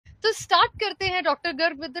तो स्टार्ट करते हैं doctor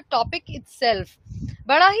Garg with the topic itself.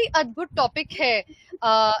 बड़ा ही अद्भुत टॉपिक है,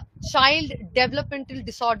 child developmental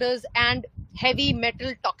disorders and heavy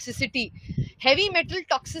metal toxicity. Heavy metal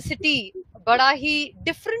toxicity बड़ा ही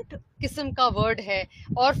डिफरेंट किस्म का वर्ड है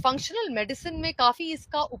और फंक्शनल मेडिसिन में काफी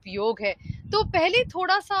इसका उपयोग है। तो पहले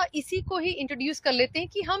थोड़ा सा इसी को ही इंट्रोड्यूस कर लेते हैं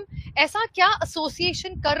कि हम ऐसा क्या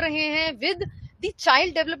एसोसिएशन कर रहे हैं with the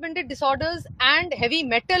child developmental disorders and heavy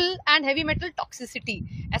metal toxicity.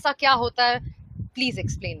 ऐसा क्या होता है? Please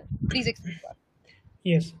explain that.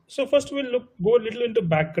 Yes. So first we'll go a little into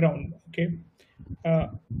background. Okay.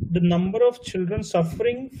 The number of children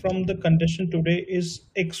suffering from the condition today is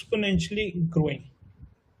exponentially growing.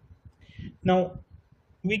 Now,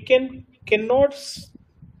 we cannot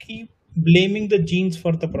keep blaming the genes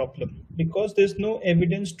for the problem because there's no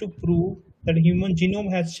evidence to prove that human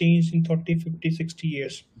genome has changed in 30, 50, 60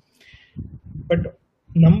 years. But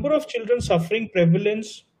number of children suffering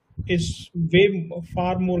prevalence is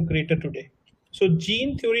far more greater today. So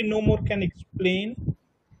gene theory no more can explain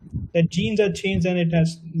that genes are changed and it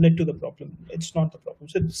has led to the problem. It's not the problem.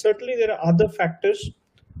 So certainly there are other factors,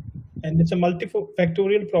 and it's a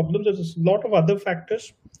multifactorial problem. There's a lot of other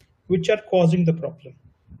factors which are causing the problem,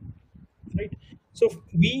 right? So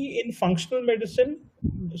we in functional medicine,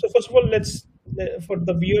 so first of all, let's for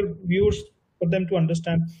the viewers, for them to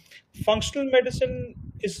understand, functional medicine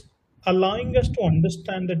is allowing us to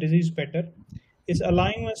understand the disease better, is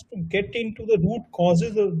allowing us to get into the root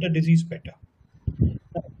causes of the disease better.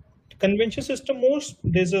 Conventional system, most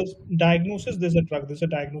there's a diagnosis, there's a drug, there's a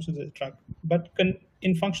diagnosis, there's a drug. But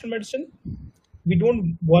in functional medicine, we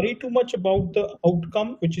don't worry too much about the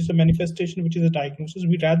outcome, which is a manifestation, which is a diagnosis.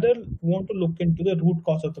 We rather want to look into the root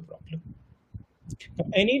cause of the problem. Now,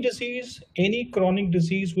 any disease, any chronic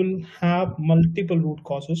disease will have multiple root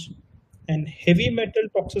causes, and heavy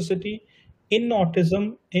metal toxicity in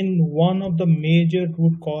autism in one of the major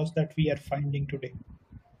root cause that we are finding today.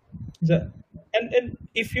 And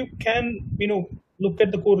if you can, look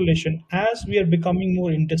at the correlation, as we are becoming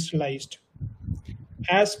more industrialized,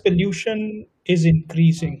 as pollution is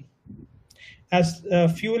increasing, as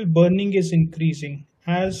fuel burning is increasing,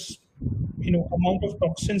 as amount of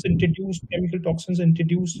toxins introduced, chemical toxins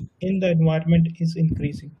introduced in the environment is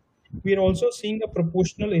increasing, we are also seeing a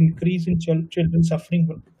proportional increase in children suffering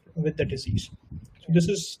with the disease. So this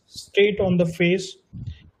is straight on the face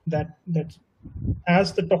that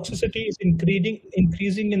as the toxicity is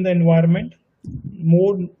increasing in the environment,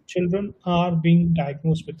 more children are being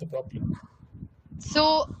diagnosed with the problem. सो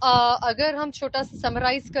अगर हम छोटा सा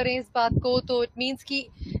summarise करें इस बात को, तो it means कि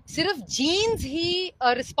सिर्फ जीन्स ही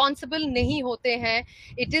रिस्पॉन्सिबल नहीं होते हैं,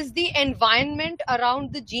 it is the environment around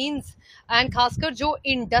the jeans, and खासकर जो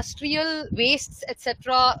industrial waste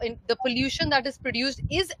etcetera, the pollution that is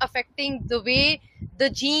produced is affecting the way the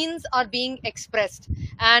genes are being expressed,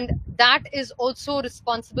 and that is also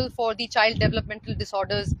responsible for the child developmental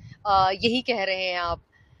disorders. यही कह रहे हैं आप?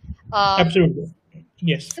 Absolutely,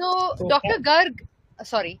 yes. So Dr. Garg,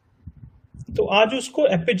 sorry, तो आज उसको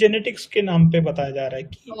epigenetics के नाम पे बताया जा रहा है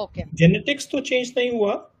कि जेनेटिक्स तो चेंज नहीं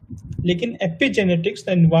हुआ, लेकिन epigenetics, the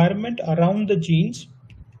environment around the jeans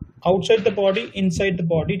outside the body, inside the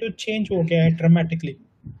body, जो चेंज हो गया है ड्रामेटिकली,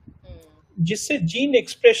 जिससे जीन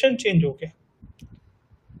एक्सप्रेशन चेंज हो गया.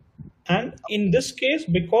 And in this case,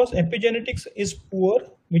 because epigenetics is poor,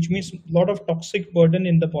 which means a lot of toxic burden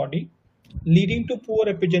in the body, leading to poor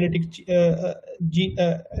epigenetic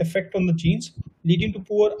effect on the genes, leading to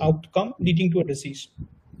poor outcome, leading to a disease.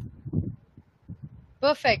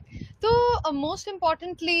 Perfect. So most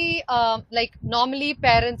importantly, like normally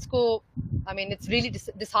parents को, I mean it's really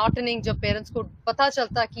disheartening जब parents को पता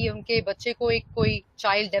चलता कि उनके बच्चे को एक कोई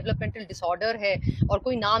child developmental disorder है और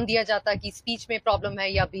कोई नाम दिया जाता कि speech में problem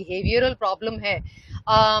है या behavioral problem है,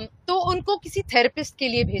 तो उनको किसी therapist के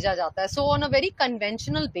लिए भेजा जाता है. So on a very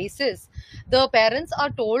conventional basis, the parents are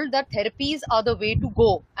told that therapies are the way to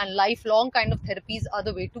go and lifelong kind of therapies are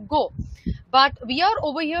the way to go. But we are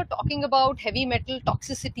over here talking about heavy metal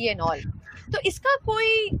toxicity and all. तो इसका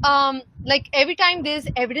कोई like every time there is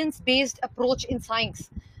evidence based approach in science.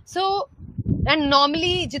 So and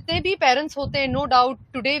normally जितने भी parents होते हैं, no doubt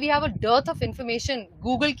today we have a dearth of information.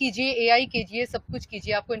 Google कीजिए, AI कीजिए, सब कुछ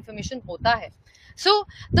कीजिए, आपको information होता है. So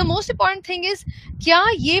the most important thing is, क्या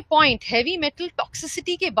ये point heavy metal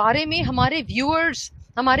toxicity के बारे में हमारे viewers,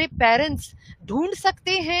 हमारे पेरेंट्स ढूंढ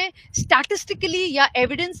सकते हैं स्टैटिस्टिकली या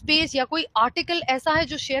एविडेंस बेस्ड, या कोई आर्टिकल ऐसा है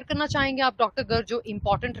जो शेयर करना चाहेंगे आप डॉक्टर गर्ग, जो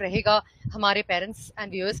इम्पोर्टेंट रहेगा हमारे पेरेंट्स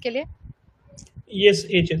एंड व्यूअर्स के लिए? यस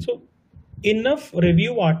एच, सो इनफ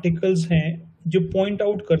रिव्यू आर्टिकल्स हैं जो पॉइंट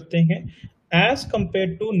आउट करते हैं as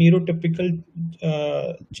compare to neurotypical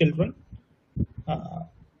children,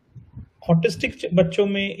 autistic बच्चों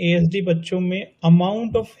में, एएसडी बच्चों में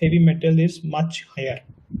amount of heavy metal is much higher.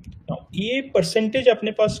 ये परसेंटेज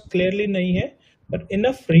अपने पास क्लियरली नहीं है, पर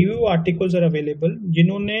enough review articles are available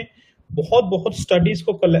जिन्होंने बहुत बहुत स्टडीज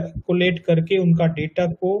को कोलेट करके उनका डेटा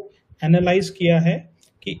को एनालाइज किया है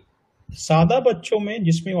कि सादा बच्चों में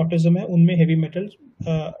जिसमें ऑटिज्म है उनमें हेवी मेटल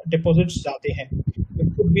डिपॉजिट्स ज्यादा हैं।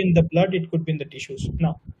 It could be in the blood, it could be in the tissues.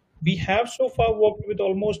 Now we have so far worked with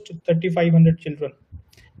almost 3,500 children,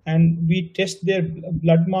 and we test their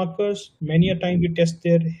blood markers. Many a time we test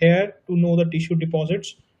their hair to know the tissue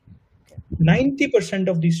deposits.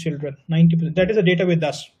 90% of these children, 90%, that is the data with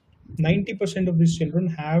us, 90% of these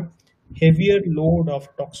children have heavier load of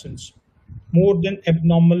toxins. More than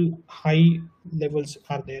abnormal high levels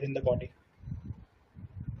are there in the body.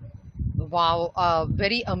 Wow,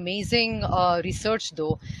 very amazing research दो।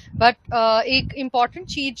 But एक important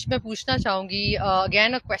चीज मैं पूछना चाहूंगी,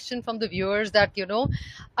 again a question from the viewers, that you know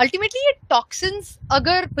ultimately ये toxins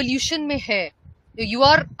अगर pollution में है, you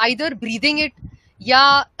are either breathing it या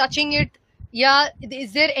टचिंग इट या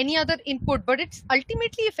is there any other input, but it's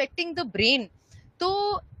ultimately affecting the brain.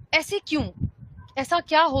 तो ऐसे क्यों, ऐसा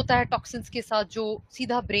क्या होता है टॉक्सिन्स के साथ जो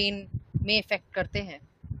सीधा ब्रेन में इफेक्ट करते हैं?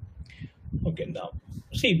 Okay, now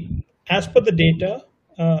see, as per the data,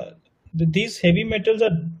 these heavy metals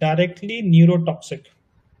are directly neurotoxic.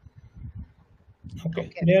 Okay,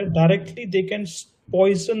 they are directly, they can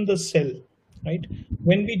poison the cell, right?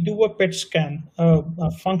 When we do a PET scan, a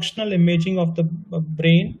functional imaging of the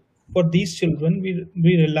brain for these children,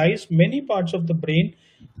 we realize many parts of the brain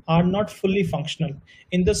are not fully functional,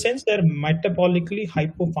 in the sense they are metabolically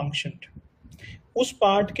hypofunctioned. उस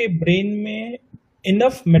part के brain में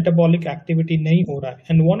enough metabolic activity नहीं हो रहा है,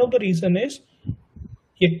 and one of the reason is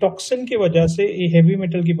ये toxin की वजह से, ये हेवी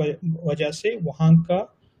मेटल की वजह से वहां का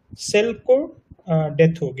सेल को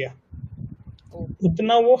डेथ हो गया,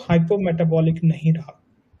 उतना वो हाइपोमेटाबॉलिक नहीं रहा।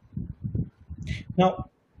 नाउ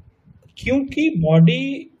क्योंकि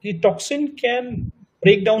body toxin can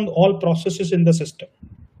break down all processes in the system,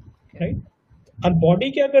 right? और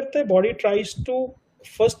बॉडी क्या करता है, body tries to,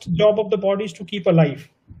 first job of the body is to keep alive,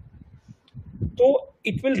 so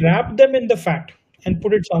it will wrap them in the fat and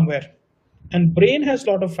put it somewhere, and brain has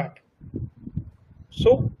lot of fat,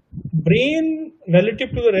 so brain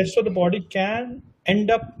relative to the rest of the body can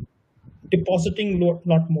end up depositing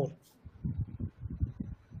lot more.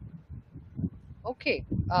 Okay,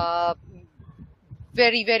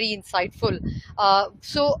 very very insightful.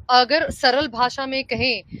 सो अगर सरल भाषा में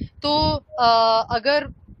कहें तो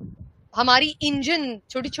अगर हमारी engine,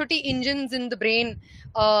 छोटी छोटी इंजन इन द ब्रेन,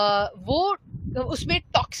 वो उसमें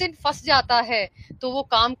टॉक्सिन फंस जाता है तो वो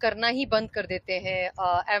काम करना ही बंद कर देते हैं।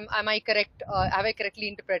 am I correct? Have I correctly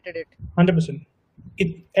interpreted it? 100%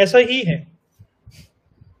 ऐसा ही है।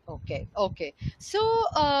 Okay, okay. So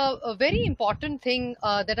a very important thing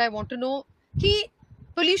that I want to know कि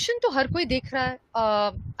पोल्यूशन तो हर कोई देख रहा है,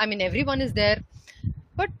 I mean everyone is there,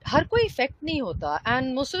 but हर कोई इफेक्ट नहीं होता,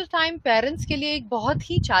 and most of the time parents के लिए एक बहुत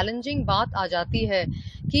ही चैलेंजिंग बात आ जाती है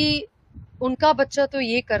कि उनका बच्चा तो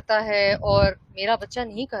ये करता है और मेरा बच्चा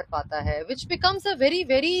नहीं कर पाता है, which becomes a very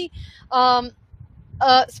very,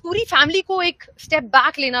 पूरी फैमिली को एक स्टेप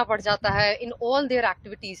बैक लेना पड़ जाता है इन ऑल देयर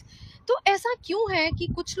एक्टिविटीज। तो ऐसा क्यों है कि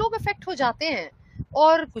कुछ लोग इफेक्ट हो जाते हैं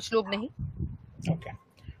और कुछ लोग नहीं? Okay,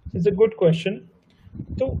 it's a good question.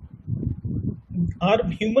 So our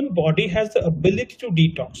human body has the ability to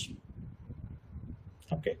detox.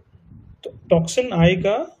 Okay, तो टॉक्सिन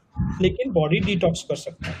आएगा लेकिन बॉडी डिटॉक्स कर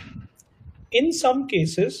सकता है। In some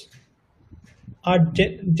cases, our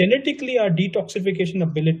genetically our detoxification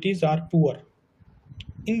abilities are poor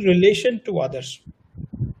in relation to others.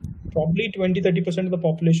 Probably 20-30% of the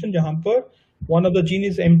population जहाँ पर one of the gene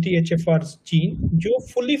is MTHFR gene जो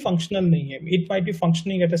fully functional नहीं है. It might be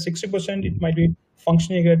functioning at a 60%, it might be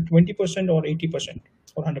functioning at 20% or 80%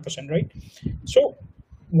 or 100%, right? So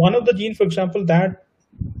one of the gene, for example, that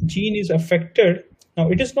gene is affected. Now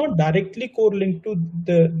it is not directly correlated to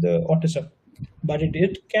the autism, but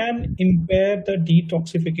it can impair the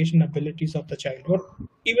detoxification abilities of the child or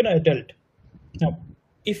even an adult. Now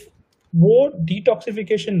if वो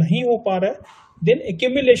detoxification नहीं हो पा रहा है, then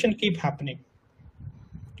accumulation keep happening.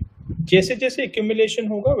 जैसे जैसे accumulation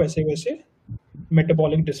होगा वैसे वैसे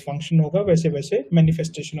metabolic dysfunction होगा, वैसे वैसे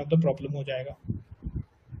manifestation of the problem हो जाएगा।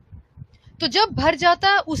 तो जब भर जाता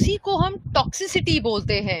है उसी को हम टॉक्सिसिटी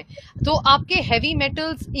बोलते हैं। तो आपके हैवी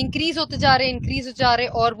मेटल्स इंक्रीज होते जा रहे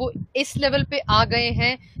और वो इस लेवल पे आ गए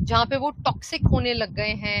हैं जहाँ पे वो टॉक्सिक होने लग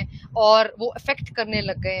गए हैं और वो अफेक्ट करने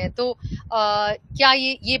लग गए हैं। तो क्या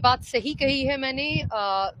ये बात सही कही है मैंने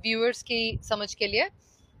व्यूअर्स की समझ के लिए?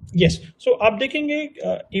 Yes. So आप देखेंगे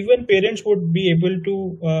even parents would be able to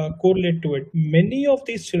correlate to it. Many of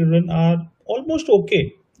these children are almost okay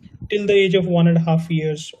till the age of 1.5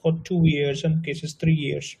 years or 2 years, in cases 3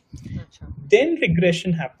 years. अच्छा. Then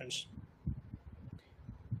regression happens.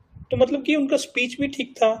 तो मतलब कि उनका speech भी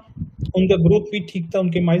ठीक था, उनका ग्रोथ भी ठीक था,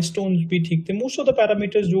 उनके माइलस्टोन्स भी ठीक थे, मोस्ट ऑफ द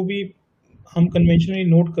पैरामीटर्स जो भी हम कन्वेंशनली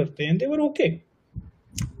नोट करते हैं, दे वर okay.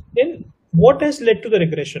 Then what has led to the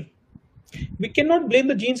regression? We can not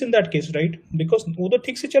blame the jeans in that case, right? Because वो तो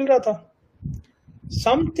ठीक से चल रहा था.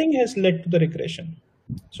 Something has led to the regression.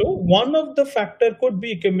 So one of the factor could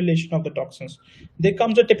be accumulation of the toxins. There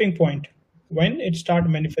comes a tipping point when it start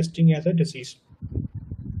manifesting as a disease.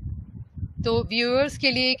 तो viewers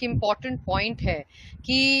के लिए एक इम्पॉर्टेंट पॉइंट है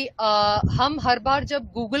कि हम हर बार जब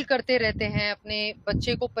Google करते रहते हैं अपने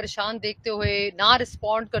बच्चे को परेशान देखते हुए, ना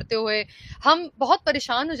रिस्पॉन्ड करते हुए, हम बहुत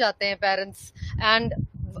परेशान हो जाते हैं पेरेंट्स, एंड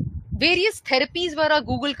वेरियस थेरेपीज वगैरह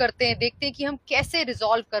गूगल करते हैं, देखते हैं कि हम कैसे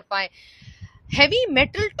रिजॉल्व कर पाए. हैवी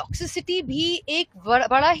मेटल टॉक्सिसिटी भी एक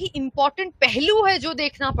बड़ा ही इम्पॉर्टेंट पहलू है जो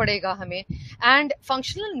देखना पड़ेगा हमें, एंड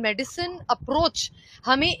फंक्शनल मेडिसिन अप्रोच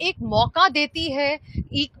हमें एक मौका देती है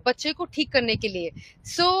एक बच्चे को ठीक करने के लिए.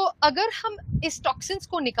 सो अगर हम इस टॉक्सिन्स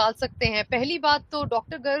को निकाल सकते हैं, पहली बात तो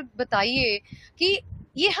डॉक्टर गर्ग बताइए कि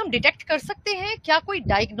ये हम डिटेक्ट कर सकते हैं, क्या कोई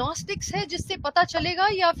डायग्नोस्टिक्स है जिससे पता चलेगा,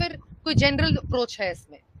 या फिर कोई जनरल अप्रोच है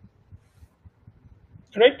इसमें?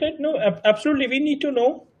 Right, right. No, absolutely. We need to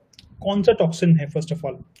know कौन सा टॉक्सिन है फर्स्ट ऑफ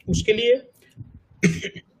ऑल. उसके लिए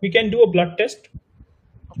we can do a blood test.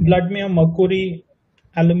 Blood में हम मर्क्यूरी,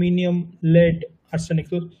 एल्यूमिनियम, लेड, आर्सेनिक,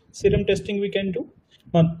 तो serum testing we can do.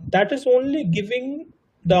 That is only giving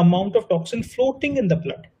the amount of toxin floating in the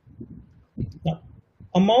blood. Now,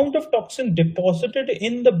 amount of toxin deposited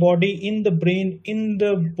in the body, in the brain, in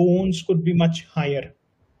the bones could be much higher.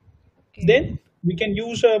 Then we can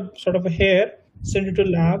use a sort of a hair, send it to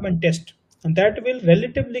lab and test, and that will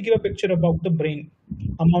relatively give a picture about the brain,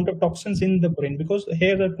 amount of toxins in the brain, because the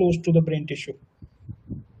hairs are close to the brain tissue.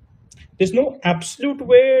 There's no absolute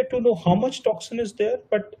way to know how much toxin is there,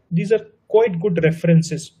 but these are quite good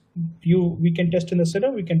references. We can test in the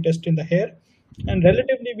serum, we can test in the hair, and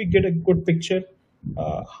relatively we get a good picture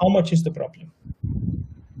how much is the problem.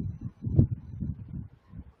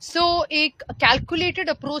 सो एक calculated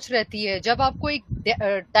approach रहती है जब आपको एक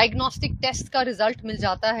diagnostic test का result मिल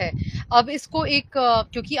जाता है. अब इसको एक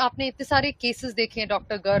क्योंकि आपने इतने सारे केसेस देखे हैं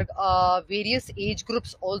doctor Garg, various age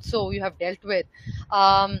groups also you have dealt with,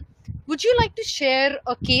 would you like to share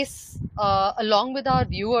a case along with our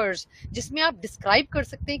viewers जिसमें आप डिस्क्राइब कर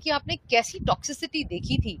सकते हैं कि आपने कैसी टॉक्सिसिटी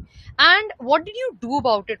देखी थी, and what did you do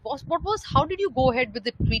about it? What was How did you go ahead with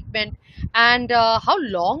the treatment, and how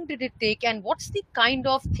long did it take, and what's the kind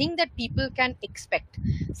of thing that people can expect?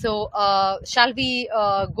 So shall we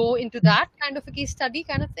go into that kind of a case study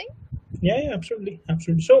kind of thing? Yeah, absolutely,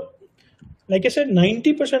 absolutely. So like I said,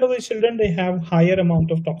 90% of the children, they have higher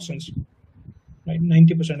amount of toxins, right?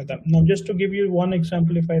 90% of them. Now, just to give you one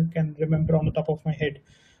example, if I can remember on the top of my head,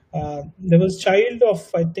 there was a child of,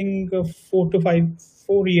 I think,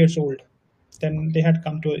 4 years old. Then they had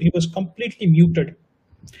come to, he was completely muted.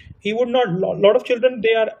 He would not, lot of children,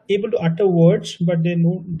 they are able to utter words, but they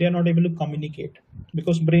are not able to communicate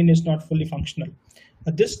because brain is not fully functional.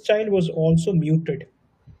 This child was also muted,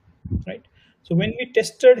 right? So when we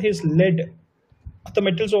tested his lead, the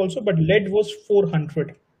metals also, but lead was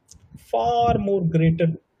 400, far more greater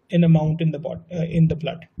in amount in the in the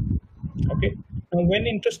blood. Okay. Now, when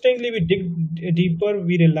interestingly we dig deeper,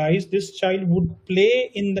 we realize this child would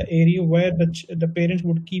play in the area where the parents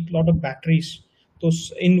would keep a lot of batteries,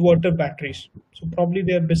 those inverter batteries. So probably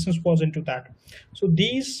their business was into that. So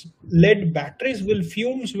these lead batteries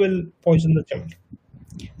fumes will poison the child.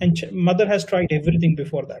 And mother has tried everything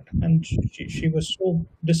before that, and she was so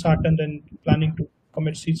disheartened and planning to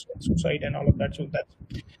commit suicide and all of that. So that's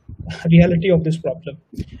reality of this problem.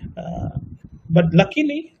 Uh, but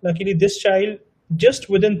luckily, this child, just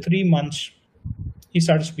within 3 months, he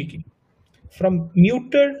started speaking from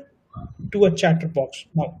muted to a chatterbox.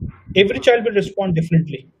 Now, every child will respond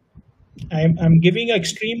differently. I'm giving an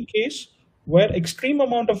extreme case where extreme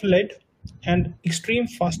amount of lead and extreme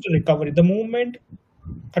faster recovery. The moment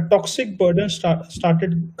a toxic burden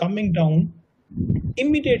started coming down,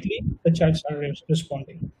 immediately the child started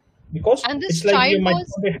responding, because And this it's like you child might.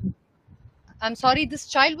 was, I'm sorry, this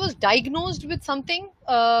child was diagnosed with something,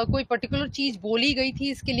 कोई particular चीज बोली गई थी,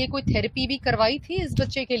 इसके लिए कोई therapy भी करवाई थी इस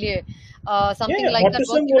बच्चे के लिए, something Yeah, like that was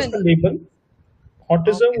autism was given? the label.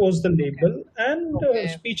 Autism Okay, was the label, and okay,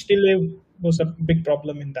 speech delay was a big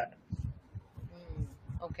problem in that.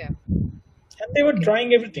 okay, And they were okay.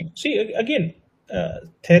 trying everything. See, again,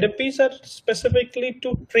 therapies are specifically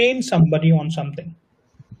to train somebody on something.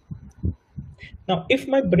 Now, if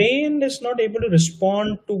my brain is not able to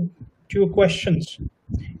respond to your questions,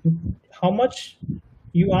 how much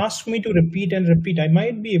you ask me to repeat and repeat, I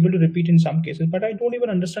might be able to repeat in some cases, but I don't even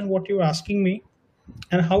understand what you're asking me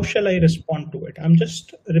and how shall I respond to it. I'm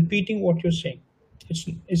just repeating what you're saying.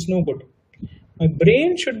 It's no good. My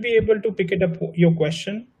brain should be able to pick it up your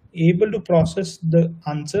question, able to process the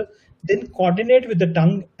answer, then coordinate with the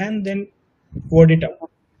tongue and then word it out.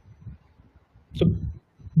 So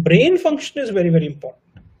brain function is very, very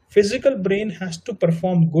important. Physical brain has to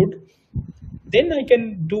perform good. Then I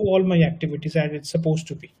can do all my activities as it's supposed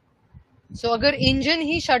to be. So अगर engine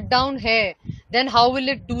ही shut down है, then how will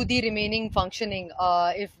it do the remaining functioning?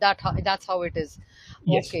 If that's how it is.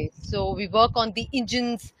 Yes, Okay, so we work on the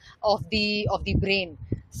engines of the brain.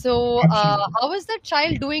 So absolutely. how is that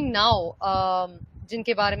child doing now?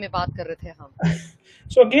 जिनके बारे में बात कर रहे थे हम.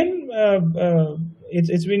 So again,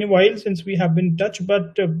 it's been a while since we have been in touch,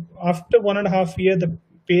 but after 1.5 years, the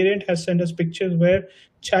parent has sent us pictures where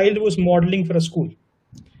child was modeling for a school.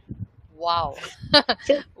 Wow.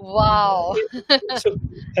 So, Wow. so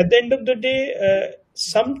at the end of the day,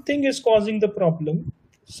 something is causing the problem.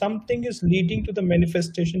 Something is leading to the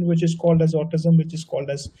manifestation, which is called as autism, which is called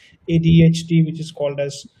as ADHD, which is called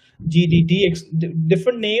as GDD,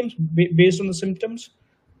 different names based on the symptoms.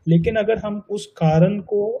 लेकिन अगर हम उस कारण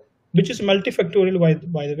को, which is multifactorial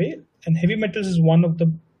by the way, and heavy metals is one of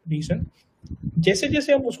the reason, जैसे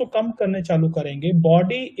जैसे हम उसको कम करने चालू करेंगे,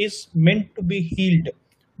 body is meant to be healed,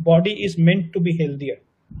 body is meant to be healthier,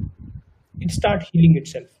 it start healing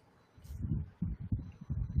itself.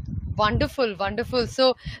 Wonderful, wonderful.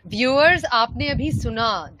 So, viewers, आपने अभी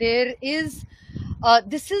सुना, there is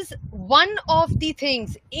this is one of the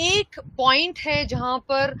things. एक point है जहाँ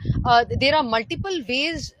पर there are multiple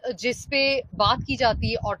ways जिस पे बात की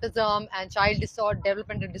जाती है autism and child disorder,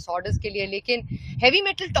 developmental disorders के लिए, लेकिन heavy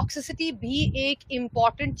metal toxicity भी एक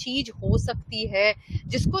important चीज हो सकती है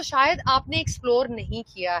जिसको शायद आपने explore नहीं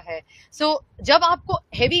किया है. So जब आपको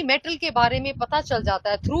heavy metal के बारे में पता चल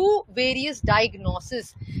जाता है through various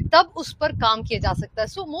diagnosis, तब उस पर काम किया जा सकता है.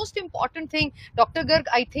 So most important thing, Dr. Garg,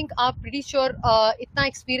 I think आप pretty sure इतना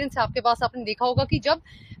एक्सपीरियंस है आपके पास, आपने देखा होगा कि जब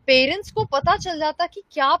पेरेंट्स को पता चल जाता कि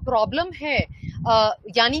क्या प्रॉब्लम है,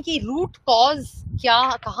 यानी कि रूट कॉज क्या,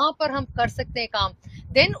 कहाँ पर हम कर सकते हैं काम,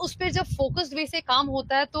 देन उस पर जब फोकस्ड वे से काम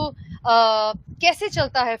होता है तो कैसे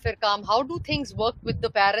चलता है फिर काम? How do things work with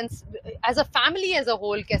the parents as a family as a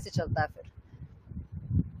whole, कैसे चलता है फिर?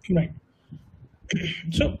 Right.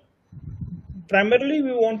 So primarily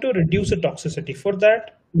we want to reduce the toxicity. For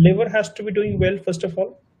that, liver has to be doing well, first of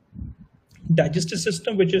all. Digestive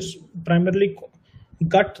system, which is primarily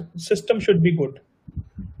gut system, should be good,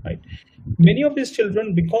 right? Many of these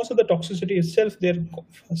children, because of the toxicity itself, they're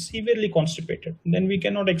severely constipated. Then we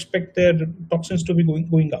cannot expect their toxins to be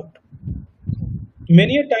going out.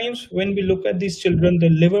 Many a times when we look at these children, the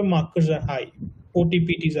liver markers are high,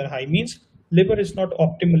 OTPTs are high, means liver is not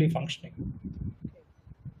optimally functioning,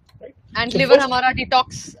 right? And So liver first, हमारा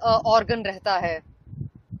detox organ रहता है.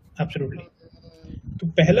 absolutely. तो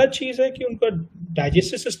पहला चीज है कि उनका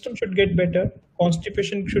digestive system should get better,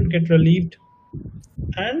 constipation should get relieved,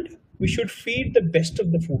 and we should feed the best of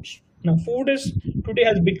the foods. Now, food is today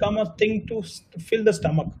has become a thing to fill the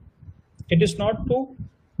stomach. It is not to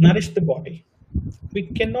nourish the body. We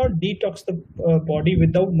cannot detox the body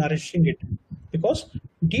without nourishing it, because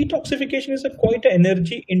detoxification is a quite an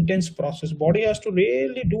energy intense process. Body has to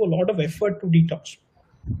really do a lot of effort to detox.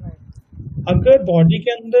 अगर body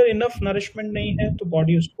के अंदर enough nourishment नहीं है तो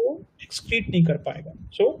body उसको excrete नहीं कर पाएगा.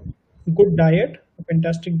 So good diet,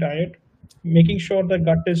 fantastic diet, making sure the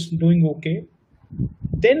gut is doing okay,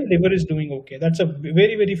 then liver is doing okay. That's a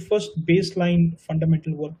very, very first baseline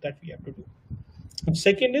fundamental work that we have to do. And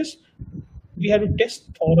second is we have to test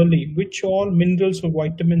thoroughly which all minerals or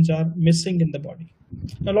vitamins are missing in the body.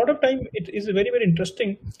 A lot of time it is very, very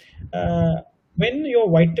interesting. When your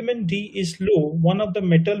vitamin D is low, one of the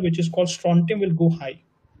metal which is called strontium will go high.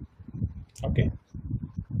 Okay.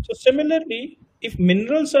 So similarly, if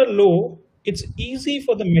minerals are low, it's easy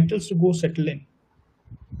for the metals to go settle in.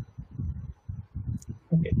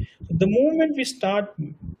 Okay. So the moment we start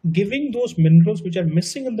giving those minerals which are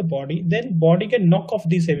missing in the body, then body can knock off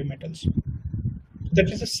these heavy metals. So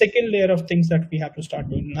that is the second layer of things that we have to start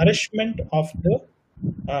doing. Nourishment of the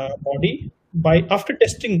body by after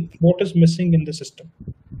testing what is missing in the system.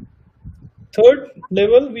 Third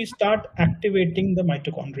level, we start activating the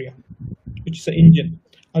mitochondria, which is the engine.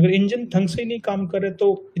 अगर engine ढंग से नहीं काम करे तो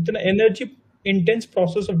इतना energy intense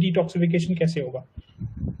process of detoxification कैसे होगा?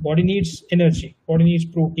 Body needs energy, body needs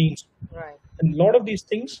proteins, And a lot of these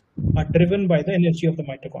things are driven by the energy of the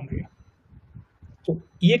mitochondria. तो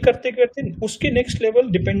ये करते करते उसके next level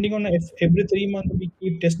depending on every 3 month we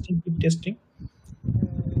keep testing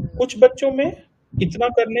कुछ बच्चों में इतना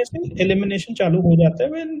करने से एलिमिनेशन चालू हो जाता है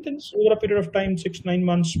when over a period of time 6 9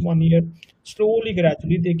 months 1 year slowly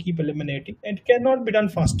gradually they keep eliminating and it cannot be done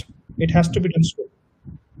fast. It has to be done slow.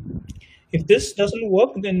 If this doesn't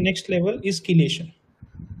work, then next level is chelation.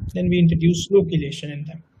 Then we introduce slow chelation in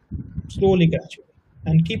them, slowly, gradually,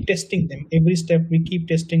 and keep testing them. Every step, we keep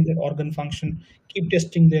testing their organ function, keep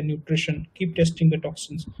testing their nutrition, keep testing the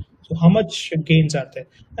toxins. So, how much gains are there?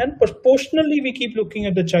 And proportionally, we keep looking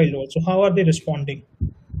at the child also. How are they responding?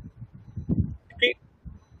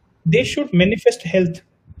 They should manifest health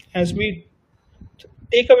as we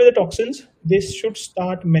take away the toxins, they should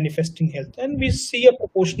start manifesting health. And we see a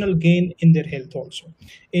proportional gain in their health also,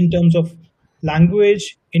 in terms of language,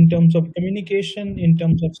 in terms of communication, in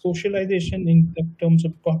terms of socialization, in terms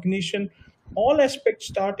of cognition. All aspects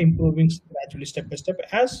start improving gradually, step by step,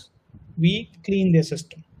 as we clean their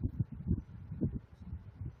system.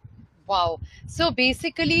 Wow. So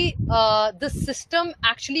basically, the system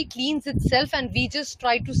actually cleans itself, and we just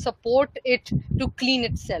try to support it to clean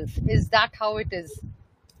itself. Is that how it is?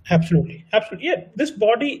 Absolutely, absolutely. Yeah, this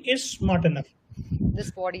body is smart enough. This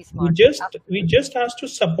body is smart. We just has to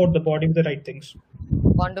support the body with the right things.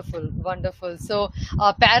 Wonderful, wonderful. So,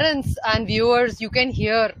 parents and viewers, you can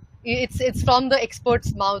hear it's from the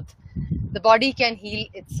expert's mouth. The body can heal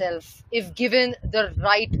itself if given the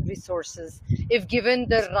right resources, if given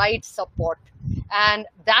the right support. And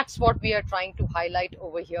that's what we are trying to highlight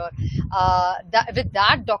over here. With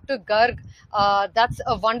that, Dr. Garg, that's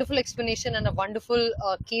a wonderful explanation and a wonderful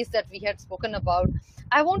case that we had spoken about.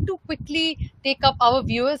 I want to quickly take up, our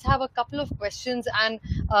viewers have a couple of questions, and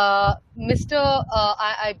I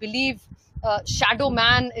believe Shadow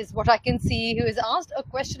Man is what I can see, who has asked a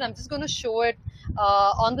question. I'm just going to show it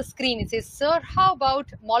on the screen. It says, "Sir, how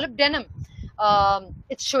about molybdenum?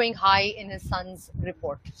 It's showing high in his son's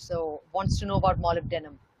report." So wants to know about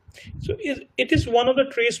molybdenum. So it is one of the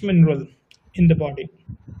trace mineral in the body.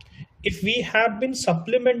 If we have been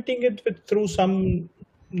supplementing it through some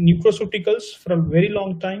nutraceuticals for a very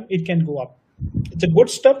long time, it can go up. It's a good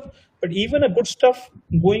stuff, but even a good stuff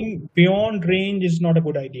going beyond range is not a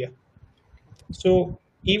good idea. So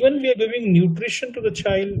even we are giving nutrition to the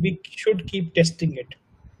child, we should keep testing it.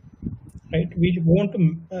 Right? We want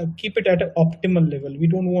to keep it at an optimal level. We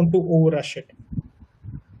don't want to overrush it.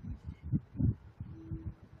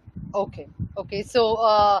 Okay. Okay. So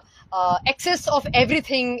excess of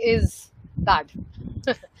everything is bad.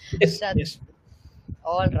 Yes. Yes.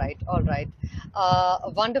 All right. All right.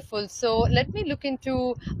 Wonderful. So let me look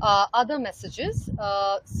into other messages.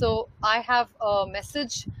 So I have a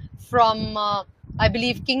message from I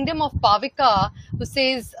believe Kingdom of Pavika, who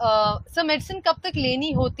says, "Sir, medicine कब तक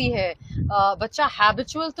लेनी होती है? बच्चा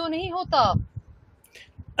habitual तो नहीं होता?"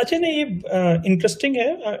 अच्छा नहीं, ये इंटरेस्टिंग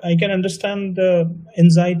है. I can understand the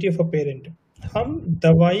anxiety of a parent. हम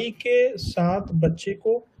दवाई के साथ बच्चे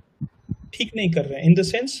को ठीक नहीं कर रहे हैं, इन द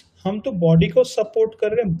सेंस हम तो बॉडी को सपोर्ट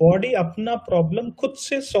कर रहे हैं, बॉडी अपना प्रॉब्लम खुद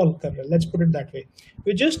से सॉल्व कर रहा है. Let's put it that way.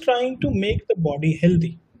 We just trying to make the body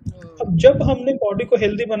healthy. अब जब हमने बॉडी को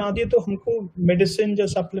हेल्दी बना दिया तो हमको मेडिसिन या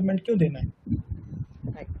सप्लीमेंट क्यों देना है?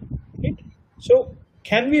 Right. So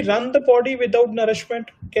can we run the body without nourishment?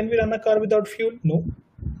 Can we run a car without fuel? No.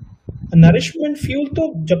 Nourishment fuel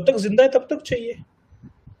तो जब तक जिंदा है तब तक चाहिए.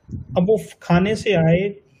 अब वो खाने से आए,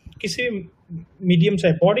 किसी मीडियम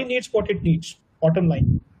से, body needs what it needs, bottom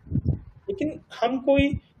line. लेकिन हम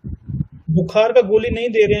कोई बुखार का गोली नहीं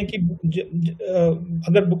दे रहे हैं कि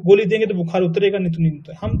अगर गोली देंगे तो बुखार उतरेगा, नहीं तो नहीं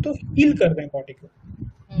उतरेगा. हम तो हील कर रहे हैं बॉडी को.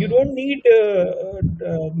 You don't need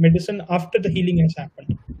medicine after the healing has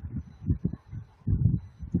happened.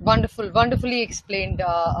 Wonderful, wonderfully explained.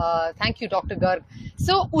 Thank you, Dr. Garg.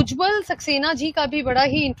 So, Ujjwal Saxena ji का भी बड़ा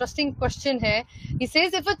ही interesting question है. He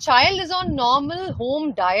says, if a child is on normal home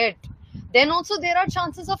diet, then also there are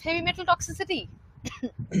chances of heavy metal toxicity.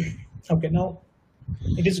 Okay, now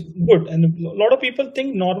it is good, and a lot of people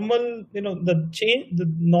think normal, the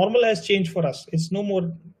normal has changed for us. It's no more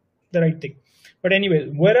the right thing. But anyway,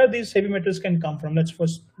 where are these heavy metals can come from? Let's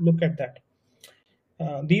first look at that.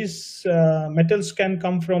 These metals can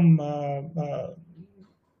come from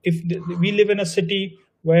if we live in a city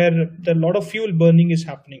where a lot of fuel burning is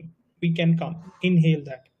happening, we can inhale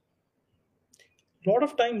that. A lot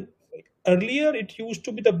of time earlier it used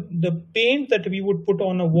to be the paint that we would put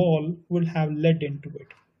on a wall will have lead into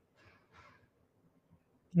it.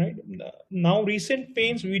 Right now, recent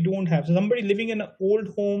paints we don't have. So somebody living in an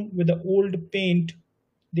old home with an old paint,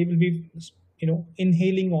 they will be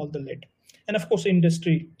inhaling all the lead. and of course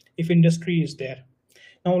industry, if industry is there.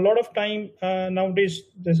 Now a lot of time nowadays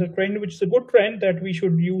there's a trend, which is a good trend, that we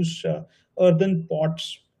should use earthen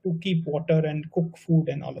pots to keep water and cook food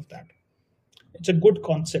and all of that. It's a good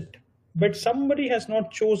concept, but somebody has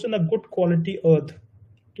not chosen a good quality earth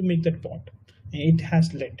to make that pot. It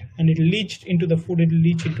has lead, and it leached into the food, it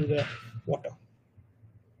leached into the water.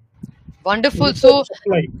 Wonderful. Water So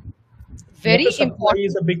supply. Water very supply important.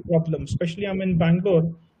 is a big problem, especially I'm in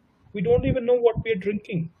Bangalore. We don't even know what we are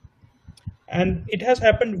drinking. And it has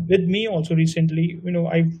happened with me also recently.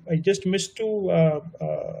 I just missed to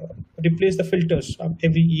replace the filters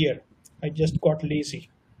every year. I just got lazy.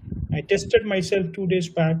 I tested myself 2 days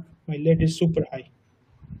back. My lead is super high.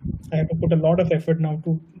 I have to put a lot of effort now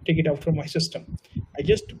to take it out from my system. I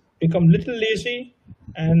just become little lazy,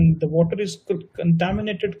 and the water is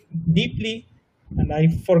contaminated deeply, and I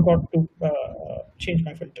forgot to change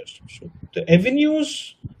my filters. So the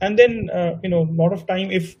avenues, and then a lot of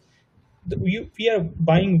time, if we are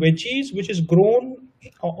buying veggies which is grown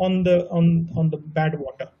on the bad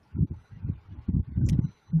water,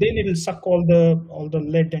 then it will suck all the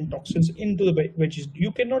lead and toxins into the veggies.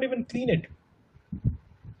 You cannot even clean it,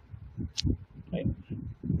 right?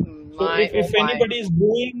 So My, if, oh if my. anybody is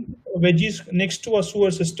growing veggies next to a sewer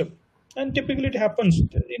system, and typically it happens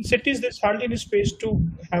in cities, there's hardly any space to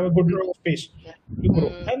have a good Grow. space Yeah. to grow,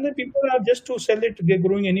 and then people are just to sell it, they're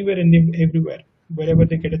growing anywhere and everywhere wherever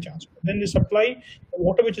they get a chance. Then they supply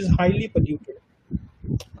water which is highly polluted.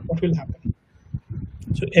 What will happen?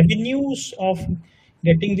 So avenues of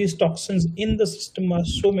getting these toxins in the system are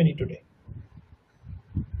so many today.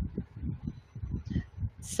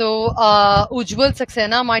 So Ujjwal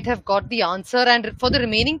Saxena might have got the answer, and for the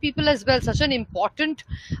remaining people as well, such an important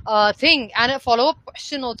thing, and a follow-up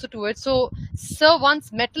question also to it. So, sir,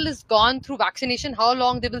 once metal is gone through vaccination, how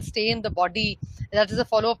long they will stay in the body? That is a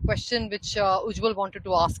follow-up question which Ujjwal wanted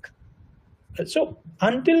to ask. So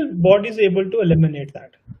until body is able to eliminate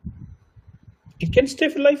that, it can stay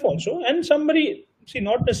for life also. And somebody, see,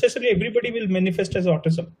 not necessarily everybody will manifest as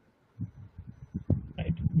autism,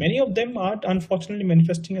 right? Many of them are unfortunately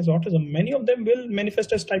manifesting as autism. Many of them will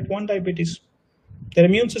manifest as type 1 diabetes. Their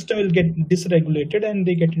immune system will get dysregulated and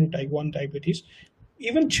they get into type 1 diabetes.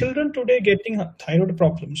 Even children today getting thyroid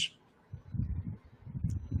problems,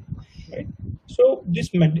 right? So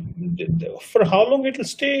for how long it will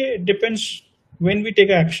stay depends when we take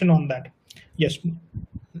action on that. Yes,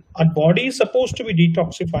 our body is supposed to be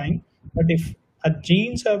detoxifying, but if our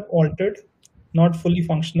genes have altered, not fully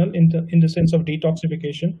functional in the sense of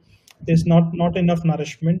detoxification, there's not enough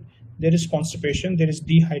nourishment, there is constipation, there is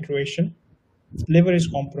dehydration, liver is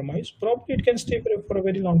compromised, probably it can stay for a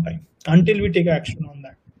very long time until we take action on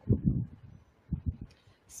that.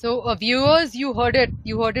 So, viewers, you heard it.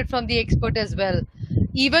 You heard it from the expert as well.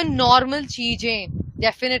 Even normal cheesein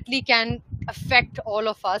definitely can affect all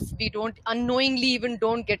of us. We don't unknowingly even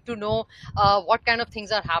don't get to know what kind of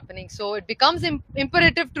things are happening. So it becomes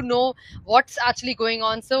imperative to know what's actually going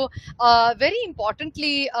on. So very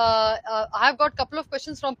importantly, I have got a couple of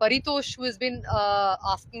questions from Paritosh, who has been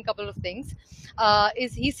asking a couple of things.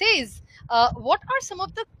 Is he says, what are some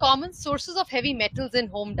of the common sources of heavy metals in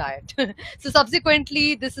home diet? So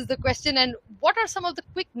subsequently, this is the question. And what are some of the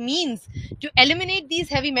quick means to eliminate these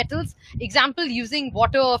heavy metals? Example, using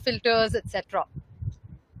water filters, etc.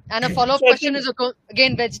 And a follow-up So I question think, is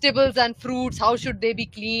again vegetables and fruits. How should they be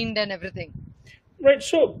cleaned and everything? right,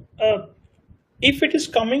 so if it is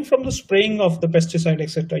coming from the spraying of the pesticide,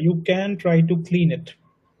 etc., you can try to clean it.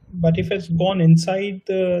 But if it's gone inside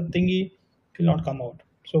the thingy, it will not come out.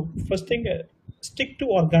 So first thing, stick to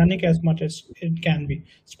organic as much as it can be,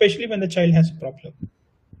 especially when the child has a problem,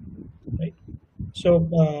 right?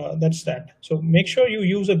 So that's that. So make sure you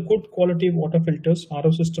use a good quality water filters.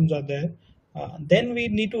 RO systems are there. Then we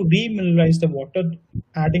need to remineralize the water,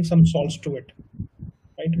 adding some salts to it,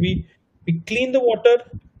 right? We clean the water,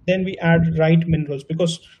 then we add right minerals,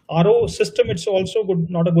 because RO system, it's also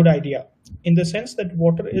not a good idea, in the sense that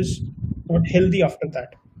water is not healthy after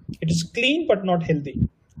that. It is clean but not healthy.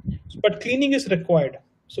 But cleaning is required.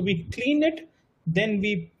 So we clean it, then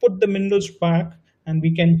we put the minerals back, and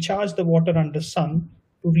we can charge the water under sun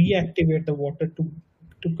to reactivate the water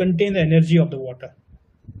to contain the energy of the water.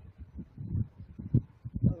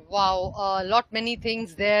 Wow, a lot many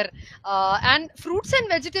things there. And fruits and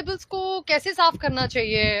vegetables को कैसे साफ करना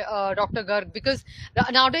चाहिए, Dr. Garg? Because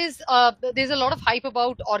nowadays there's a lot of hype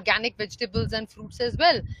about organic vegetables and fruits as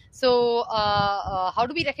well. So how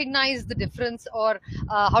do we recognize the difference, or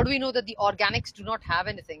how do we know that the organics do not have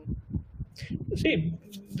anything? See,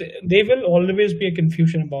 there will always be a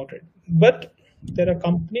confusion about it. But there are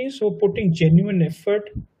companies who are putting genuine effort.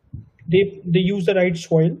 They use the right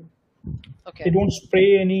soil. They Okay. don't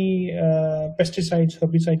spray any pesticides,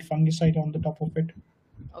 herbicide, fungicide on the top of it.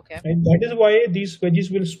 Okay. Right? That is why these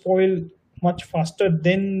veggies will spoil much faster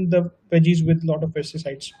than the veggies with a lot of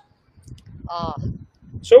pesticides. Ah,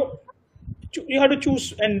 So you have to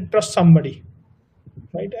choose and trust somebody,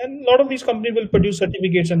 right? And a lot of these companies will produce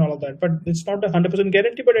certificates and all of that, but it's not 100%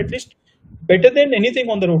 guarantee, but at least better than anything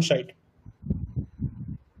on the roadside.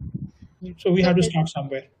 So we so have to it, start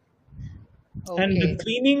somewhere. And the okay.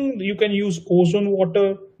 cleaning, you can use ozone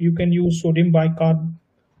water, you can use sodium bicarb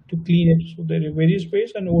to clean it. So there are various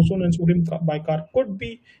ways, and ozone and sodium bicarb could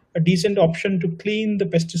be a decent option to clean the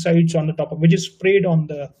pesticides on the top of which is sprayed on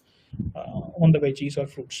the veggies or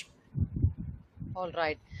fruits. All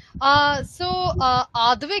right. So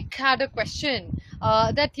Advik had a question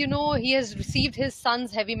that he has received his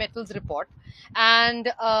son's heavy metals report,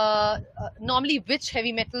 and normally which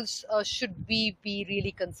heavy metals should we be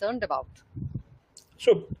really concerned about?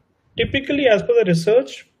 So typically, as per the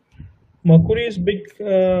research, mercury is big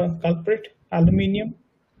culprit, aluminium,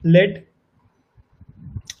 lead,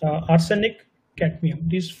 arsenic, cadmium.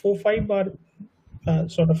 These 4 5 are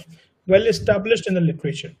sort of well established in the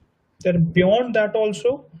literature. Then beyond that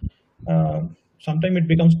also, uh, sometimes it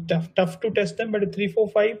becomes tough to test them, but at 3 4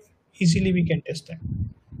 5 easily we can test them.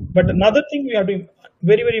 But another thing we have to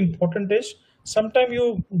very important is sometimes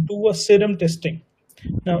you do a serum testing.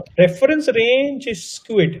 Now reference range is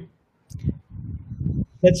skewed.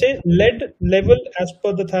 Let's say lead level as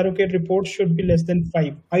per the thyroid report should be less than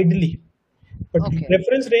 5 ideally, but Okay.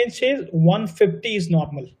 reference range says 150 is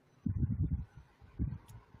normal.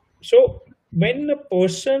 So when a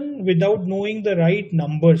person without knowing the right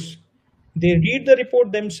numbers, they read the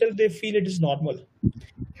report themselves, they feel it is normal.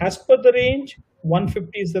 As per the range,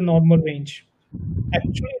 150 is the normal range.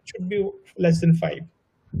 Actually, it should be less than 5.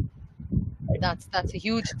 Right? That's a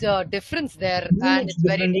huge difference there, and Huge it's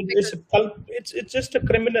very difference. difficult. It's just a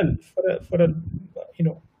criminal for a you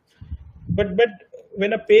know. But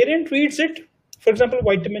when a parent reads it, for example,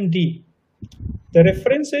 vitamin D, the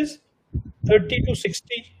reference is 30 to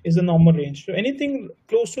 60 is the normal range. So anything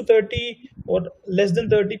close to 30 or less than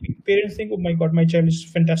 30, parents think, oh my God, my child is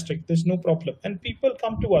fantastic. There's no problem. And people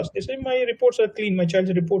come to us. They say, my reports are clean. My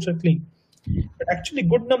child's reports are clean. But actually,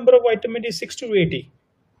 good number of vitamin D is 6 to 80.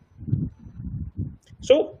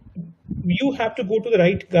 So you have to go to the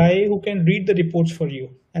right guy who can read the reports for you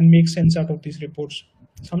and make sense out of these reports.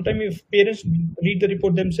 Sometimes if parents read the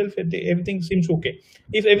report themselves, everything seems okay.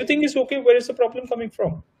 If everything is okay, where is the problem coming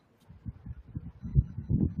from?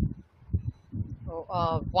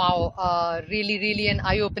 Oh, wow, really an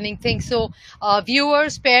eye-opening thing. So,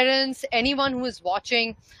 viewers, parents, anyone who is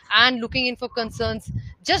watching and looking in for concerns,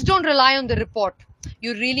 just don't rely on the report.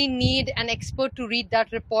 You really need an expert to read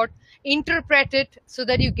that report, interpret it so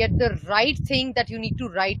that you get the right thing that you need to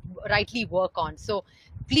rightly work on. So,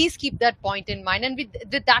 please keep that point in mind. And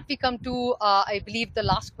with that, we come to, I believe, the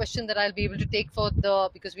last question that I'll be able to take for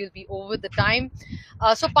because we'll be over the time.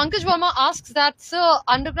 So Pankaj Verma asks that, sir,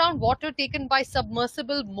 underground water taken by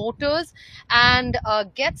submersible motors and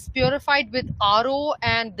gets purified with RO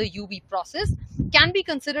and the UV process can be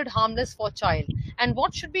considered harmless for child. And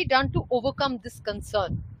what should be done to overcome this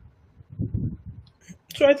concern?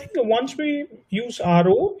 So I think once we use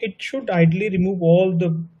RO, it should ideally remove all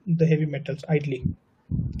the heavy metals ideally,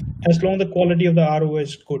 as long the quality of the RO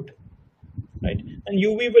is good, right? And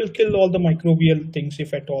UV will kill all the microbial things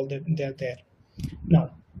if at all they're there.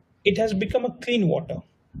 Now, it has become a clean water,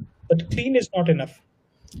 but clean is not enough.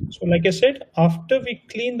 So, like I said, after we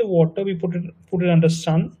clean the water, we put it under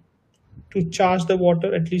sun to charge the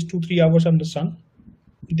water at least 2 3 hours under sun.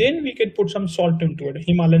 Then we can put some salt into it,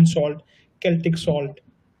 Himalayan salt, Celtic salt,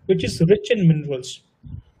 which is rich in minerals.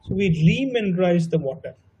 So we remineralize the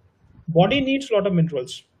water. Body needs a lot of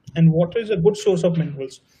minerals, and water is a good source of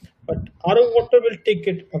minerals. But RO water will take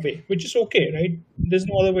it away, which is okay, right? There's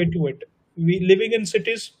no other way to it. We living in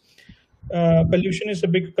cities, pollution is a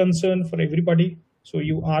big concern for everybody. So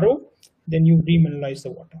you RO, then you remineralize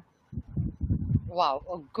the water. Wow,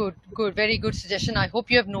 oh, good, very good suggestion. I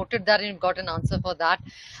hope you have noted that and you've got an answer for that.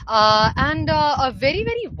 And a very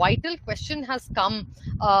vital question has come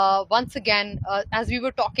once again as we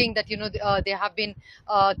were talking that there have been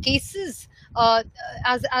cases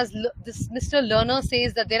this Mr. Lerner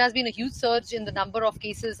says that there has been a huge surge in the number of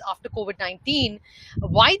cases after COVID-19.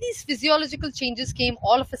 Why these physiological changes came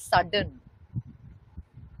all of a sudden?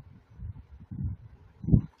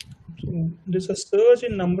 So there's a surge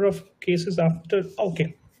in number of cases after.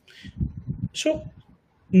 Okay, so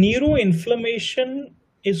neuroinflammation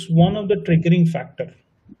is one of the triggering factor.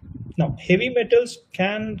 Now, heavy metals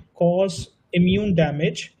can cause immune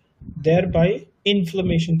damage Thereby,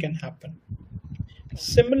 inflammation can happen.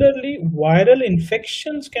 Similarly, viral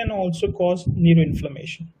infections can also cause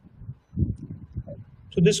neuroinflammation.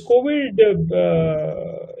 So this COVID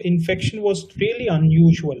infection was really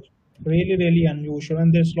unusual, really, really unusual,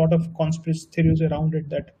 and there's a lot of conspiracy theories around it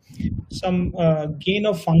that some gain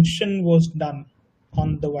of function was done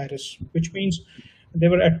on the virus, which means there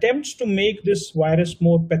were attempts to make this virus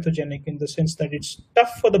more pathogenic in the sense that it's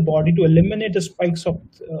tough for the body to eliminate the spikes of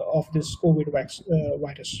this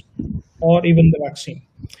virus or even the vaccine.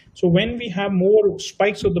 So when we have more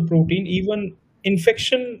spikes of the protein, even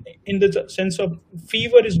infection in the sense of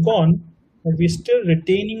fever is gone, but we're still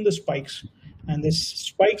retaining the spikes. And these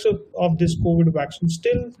spikes of this COVID vaccine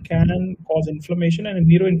still can cause inflammation, and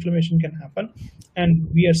neuroinflammation can happen. And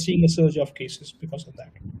we are seeing a surge of cases because of that.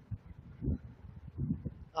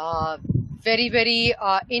 Uh, very, very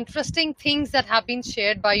interesting things that have been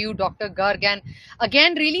shared by you, Dr. Garg. And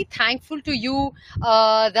again, really thankful to you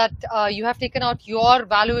that you have taken out your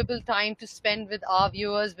valuable time to spend with our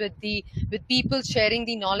viewers, with people sharing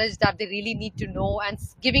the knowledge that they really need to know, and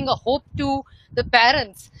giving a hope to the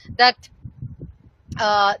parents that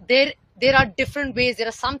there are different ways. There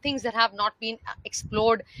are some things that have not been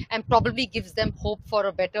explored, and probably gives them hope for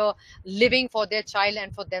a better living for their child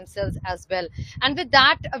and for themselves as well. And with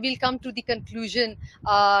that, we'll come to the conclusion.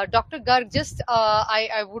 Dr. Garg, just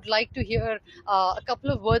I would like to hear a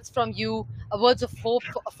couple of words from you, words of hope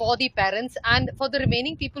for the parents and for the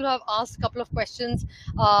remaining people who have asked a couple of questions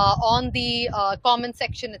on the comment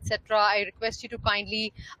section, etc. I request you to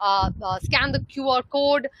kindly scan the QR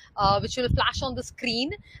code which will flash on the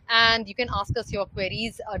screen, and you can ask us your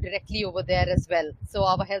queries directly over there as well. So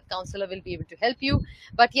our health counselor will be able to help you.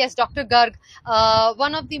 But yes, Dr. Garg,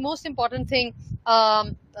 one of the most important thing,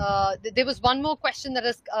 there was one more question that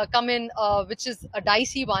has come in, which is a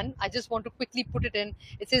dicey one. I just want to quickly put it in.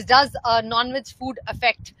 It says, does non-veg food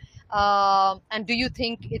affect, and do you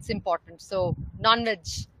think it's important? So non-veg.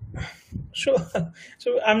 So,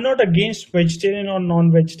 so I'm not against vegetarian or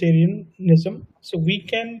non-vegetarianism. So we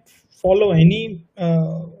can follow any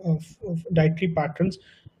of dietary patterns.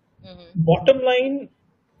 Bottom line,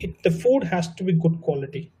 the food has to be good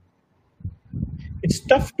quality. It's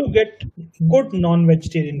tough to get good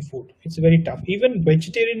non-vegetarian food. It's very tough. Even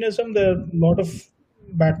vegetarianism, there are a lot of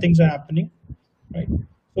bad things are happening, right?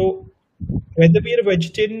 So whether we are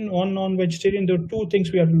vegetarian or non-vegetarian, there are two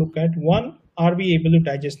things we have to look at. One, are we able to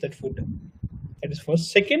digest that food? That is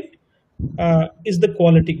first. Second, is the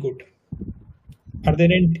quality good? Are there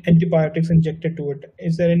any antibiotics injected to it?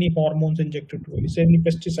 Is there any hormones injected to it? Is there any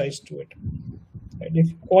pesticides to it? Right?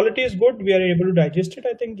 If quality is good, we are able to digest it.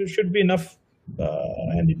 I think there should be enough,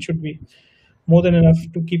 and it should be more than enough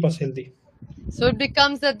to keep us healthy. So it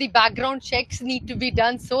becomes that the background checks need to be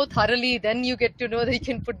done so thoroughly, then you get to know that you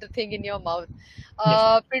can put the thing in your mouth.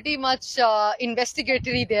 Yes. Pretty much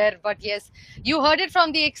investigatory there, but yes, you heard it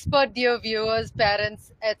from the expert, dear viewers,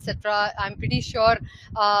 parents, etc. I'm pretty sure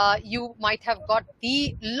you might have got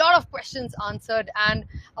the lot of questions answered. And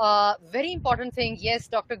very important thing, yes,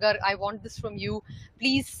 Dr. Garg, I want this from you.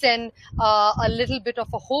 Please send a little bit of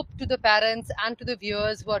a hope to the parents and to the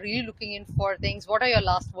viewers who are really looking in for things. What are your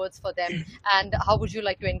last words for them, and how would you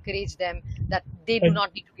like to encourage them that they do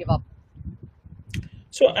not need to give up?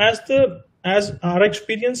 So as our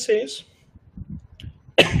experience says,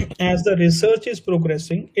 as the research is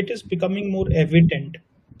progressing, it is becoming more evident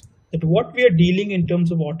that what we are dealing in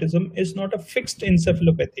terms of autism is not a fixed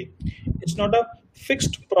encephalopathy. It's not a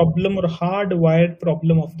fixed problem or hardwired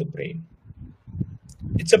problem of the brain.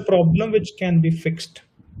 It's a problem which can be fixed.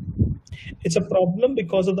 It's a problem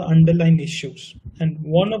because of the underlying issues. And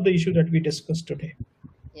one of the issues that we discussed today.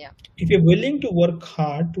 Yeah. If you're willing to work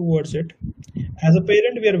hard towards it, as a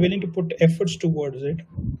parent, we are willing to put efforts towards it,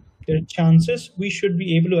 there are chances we should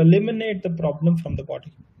be able to eliminate the problem from the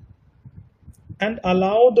body and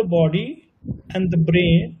allow the body and the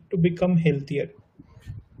brain to become healthier.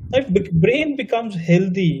 If the brain becomes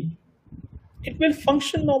healthy, it will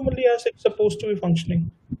function normally as it's supposed to be functioning.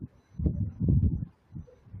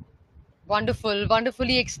 Wonderful,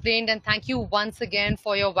 wonderfully explained, and thank you once again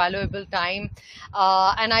for your valuable time.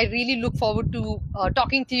 And I really look forward to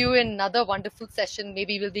talking to you in another wonderful session.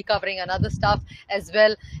 Maybe we'll be covering another stuff as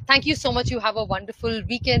well. Thank you so much. You have a wonderful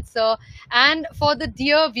weekend, sir. And for the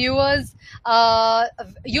dear viewers,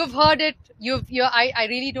 you've heard it. I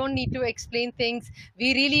really don't need to explain things.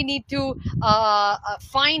 We really need to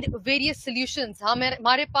find various solutions.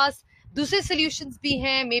 हमारे पास दूसरे solutions भी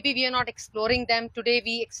हैं, maybe we are not exploring them today.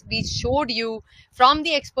 We showed you from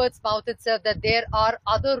the experts mouth itself that there are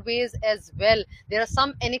other ways as well. There are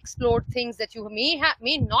some unexplored things that you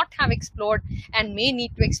may not have explored and may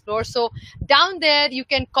need to explore. So down there you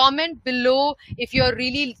can comment below if you're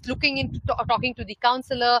really looking into talking to the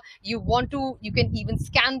counselor. You can even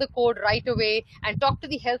scan the code right away and talk to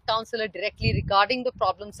the health counselor directly regarding the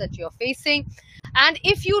problems that you're facing. And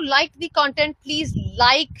if you like the content, please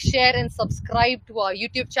like, share, and subscribe to our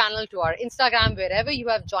YouTube channel, to our Instagram, wherever you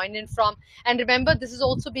have joined in from. And remember, this is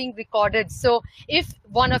also being recorded. So if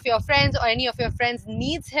one of your friends or any of your friends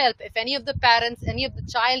needs help, if any of the parents, any of the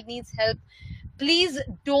child needs help, please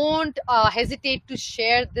don't hesitate to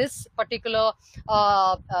share this particular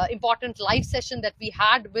important live session that we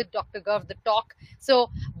had with Dr. Garg, the talk. So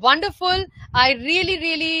wonderful. I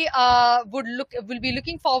really will be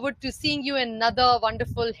looking forward to seeing you in another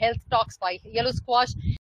wonderful health talks by YellowSquash.